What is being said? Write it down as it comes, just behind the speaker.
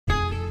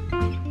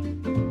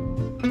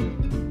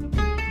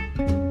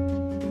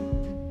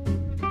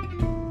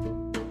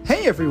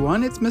Hey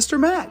everyone, it's Mr.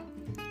 Matt.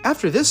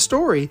 After this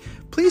story,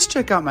 please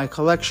check out my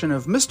collection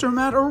of Mr.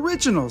 Matt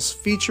Originals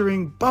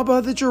featuring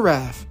Bubba the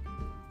Giraffe.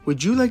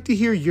 Would you like to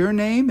hear your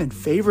name and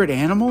favorite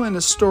animal in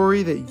a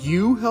story that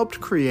you helped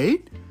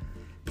create?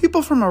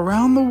 People from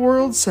around the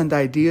world send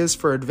ideas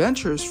for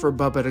adventures for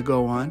Bubba to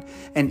go on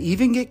and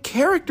even get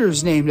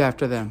characters named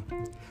after them.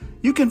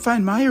 You can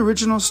find my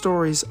original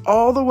stories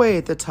all the way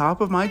at the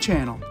top of my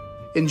channel.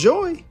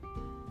 Enjoy!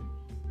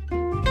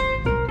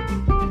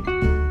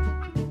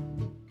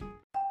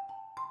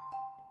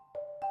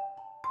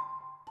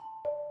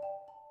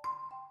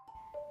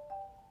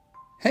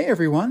 Hey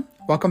everyone,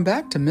 welcome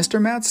back to Mr.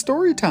 Matt's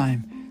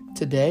Storytime.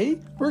 Today,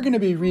 we're going to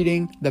be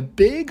reading The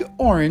Big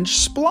Orange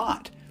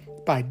Splot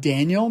by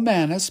Daniel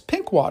Mannes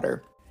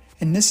Pinkwater.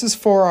 And this is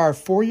for our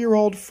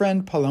 4-year-old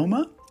friend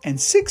Paloma and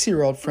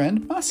 6-year-old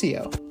friend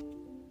Masio.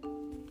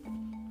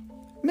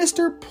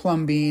 Mr.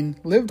 Plumbean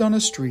lived on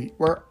a street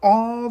where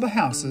all the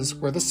houses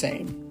were the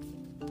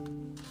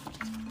same.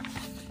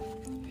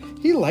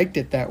 He liked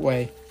it that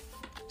way.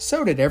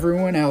 So did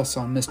everyone else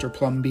on Mr.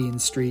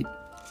 Plumbean's street.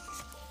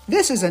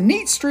 "This is a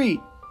neat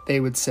street," they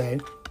would say.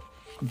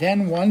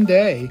 Then one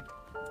day,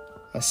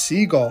 a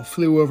seagull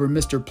flew over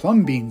Mr.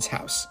 Plumbean's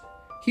house.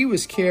 He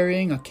was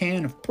carrying a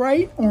can of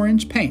bright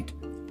orange paint.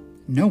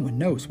 No one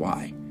knows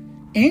why.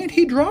 And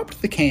he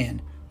dropped the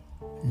can.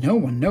 No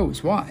one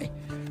knows why.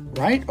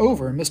 Right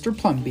over Mr.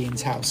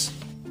 Plumbean's house.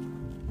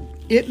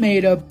 It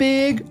made a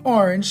big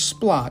orange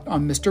splot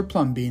on Mr.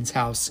 Plumbean's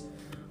house.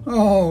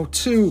 "Oh,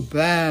 too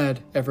bad,"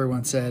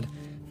 everyone said.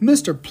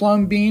 "Mr.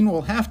 Plumbean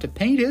will have to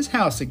paint his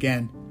house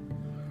again."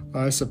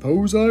 "I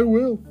suppose I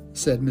will,"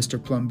 said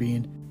Mr.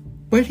 Plumbean.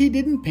 But he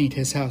didn't paint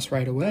his house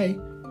right away.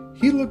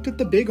 He looked at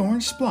the big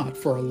orange splot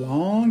for a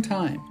long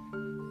time.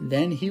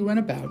 Then he went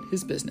about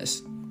his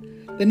business.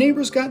 The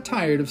neighbors got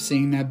tired of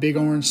seeing that big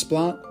orange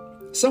splot.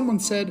 Someone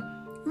said,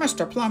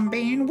 "Mr.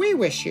 Plumbean, we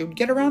wish you'd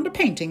get around to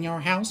painting your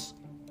house."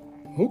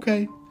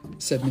 "Okay,"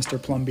 said Mr.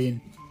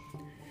 Plumbean.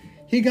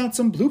 He got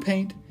some blue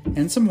paint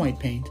and some white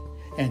paint,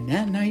 and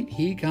that night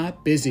he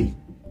got busy.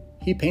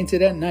 He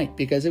painted at night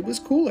because it was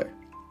cooler.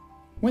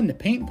 When the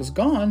paint was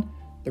gone,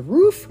 the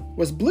roof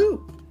was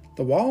blue,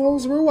 the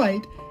walls were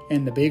white,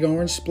 and the big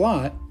orange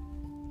splot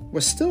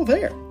was still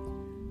there.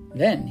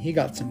 Then he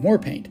got some more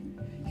paint.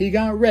 He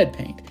got red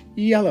paint,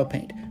 yellow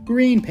paint,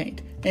 green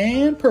paint,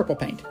 and purple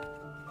paint.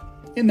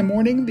 In the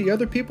morning, the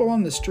other people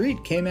on the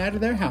street came out of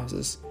their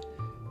houses.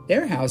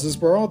 Their houses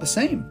were all the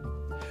same.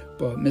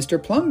 But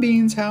Mr.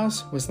 Plumbean's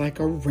house was like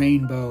a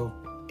rainbow.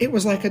 It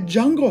was like a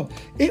jungle.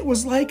 It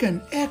was like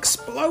an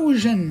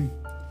explosion.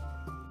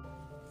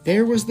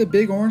 There was the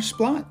big orange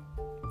splot.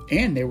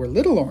 And there were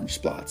little orange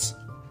splots.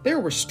 There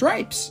were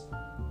stripes.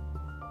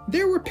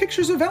 There were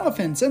pictures of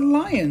elephants and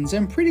lions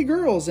and pretty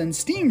girls and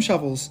steam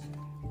shovels.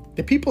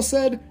 The people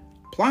said,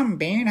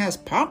 "Plumbean has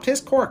popped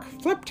his cork,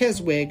 flipped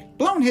his wig,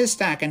 blown his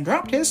stack, and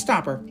dropped his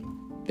stopper."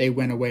 They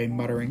went away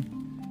muttering.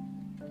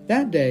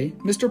 That day,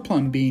 Mr.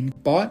 Plumbean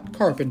bought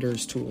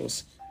carpenter's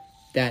tools.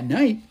 That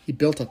night, he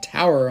built a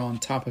tower on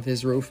top of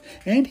his roof,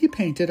 and he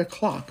painted a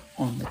clock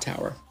on the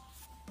tower.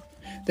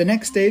 The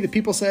next day, the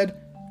people said,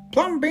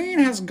 "Plumbean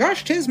has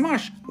gushed his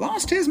mush,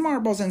 lost his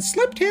marbles, and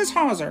slipped his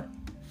hawser."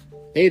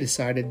 They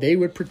decided they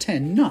would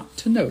pretend not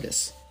to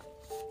notice.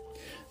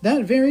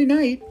 That very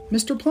night,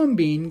 Mr.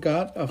 Plumbean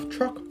got a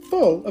truck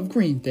full of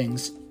green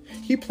things.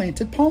 He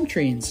planted palm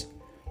trees,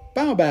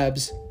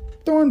 baobabs,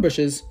 thorn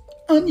bushes,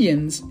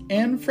 onions,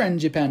 and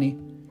frangipani.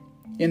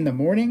 In the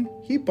morning,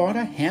 he bought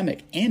a hammock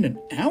and an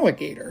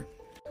alligator.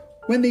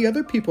 When the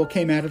other people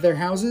came out of their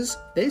houses,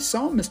 they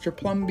saw Mr.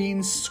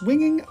 Plumbean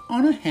swinging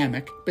on a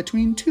hammock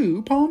between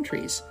 2 palm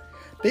trees.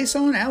 They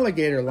saw an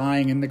alligator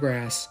lying in the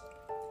grass.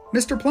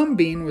 Mr.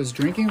 Plumbean was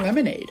drinking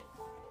lemonade.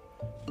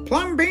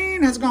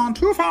 "Plumbean has gone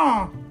too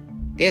far.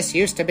 This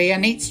used to be a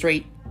neat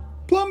street."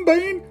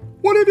 "Plumbean,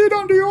 what have you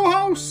done to your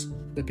house?"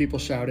 the people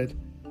shouted.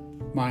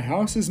 "My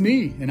house is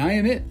me, and I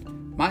am it.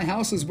 My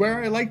house is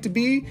where I like to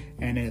be,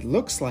 and it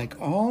looks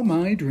like all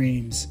my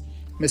dreams,"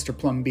 Mr.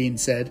 Plumbean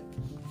said.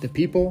 The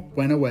people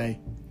went away.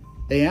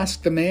 They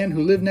asked the man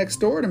who lived next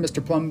door to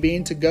Mr.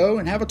 Plumbean to go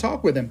and have a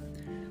talk with him.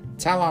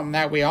 "Tell him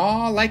that we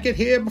all like it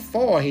here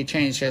before he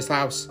changed his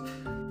house.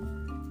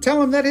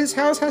 Tell him that his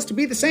house has to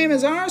be the same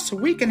as ours so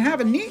we can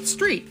have a neat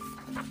street."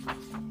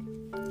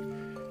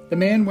 The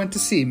man went to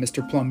see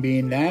Mr.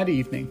 Plumbean that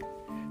evening.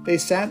 They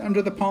sat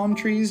under the palm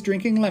trees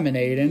drinking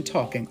lemonade and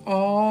talking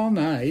all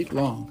night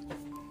long.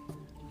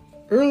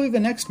 Early the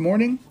next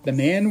morning, the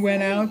man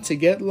went out to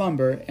get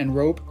lumber and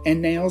rope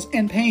and nails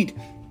and paint.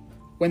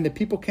 When the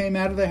people came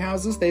out of their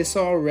houses, they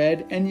saw a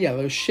red and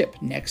yellow ship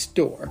next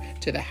door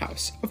to the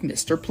house of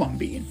Mr.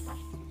 Plumbean.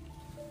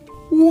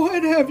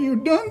 "What have you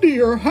done to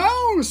your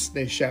house?"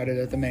 they shouted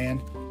at the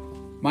man.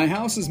 "My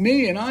house is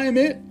me, and I am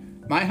it.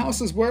 My house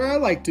is where I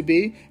like to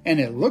be, and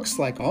it looks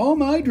like all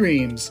my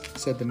dreams,"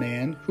 said the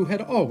man who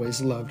had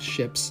always loved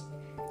ships.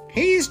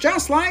 "He's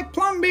just like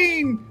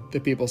Plumbean,"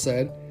 the people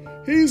said.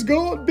 "He's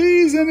got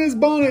bees in his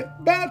bonnet,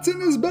 bats in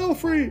his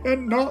belfry,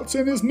 and knots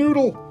in his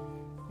noodle."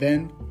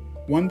 Then,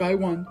 one by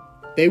one,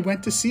 they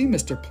went to see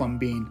Mr.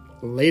 Plumbean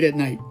late at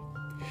night.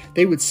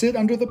 They would sit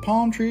under the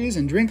palm trees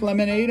and drink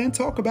lemonade and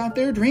talk about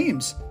their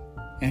dreams.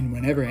 And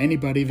whenever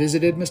anybody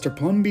visited Mr.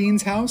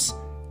 Plumbean's house,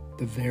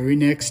 the very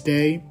next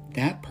day,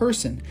 that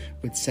person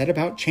would set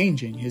about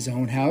changing his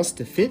own house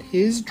to fit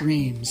his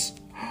dreams.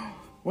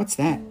 What's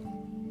that?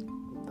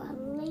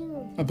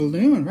 Balloon. A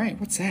balloon, right.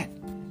 What's that?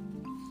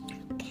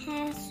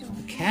 Castle.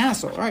 A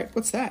castle, right.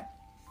 What's that?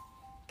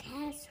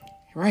 Castle.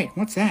 Right.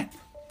 What's that?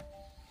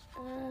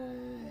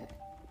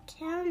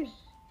 Tell me.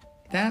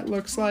 That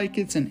looks like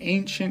it's an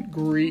ancient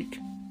Greek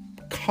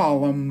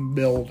column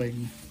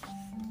building.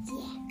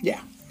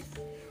 Yeah.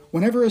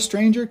 Whenever a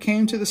stranger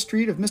came to the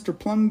street of Mr.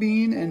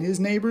 Plumbean and his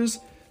neighbors,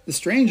 the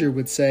stranger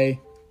would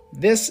say,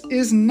 "This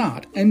is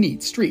not a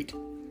neat street."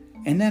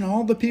 And then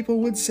all the people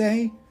would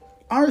say,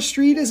 "Our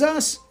street is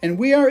us, and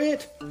we are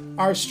it.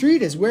 Our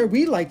street is where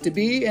we like to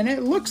be, and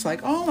it looks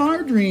like all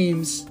our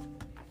dreams."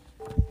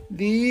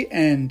 The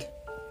end.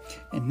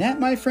 And that,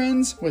 my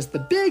friends, was the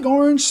Big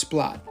Orange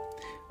Splot.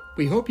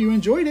 We hope you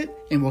enjoyed it,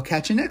 and we'll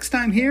catch you next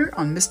time here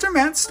on Mr.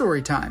 Matt's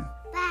Storytime.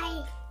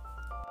 Bye.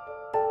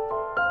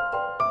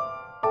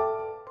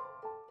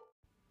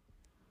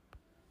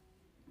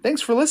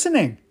 Thanks for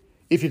listening.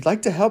 If you'd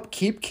like to help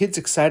keep kids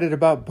excited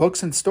about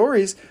books and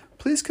stories,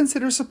 please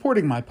consider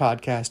supporting my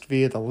podcast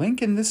via the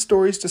link in this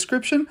story's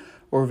description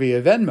or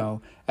via Venmo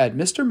at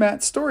Mr.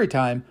 Matt's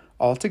Storytime,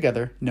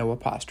 altogether no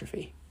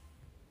apostrophe.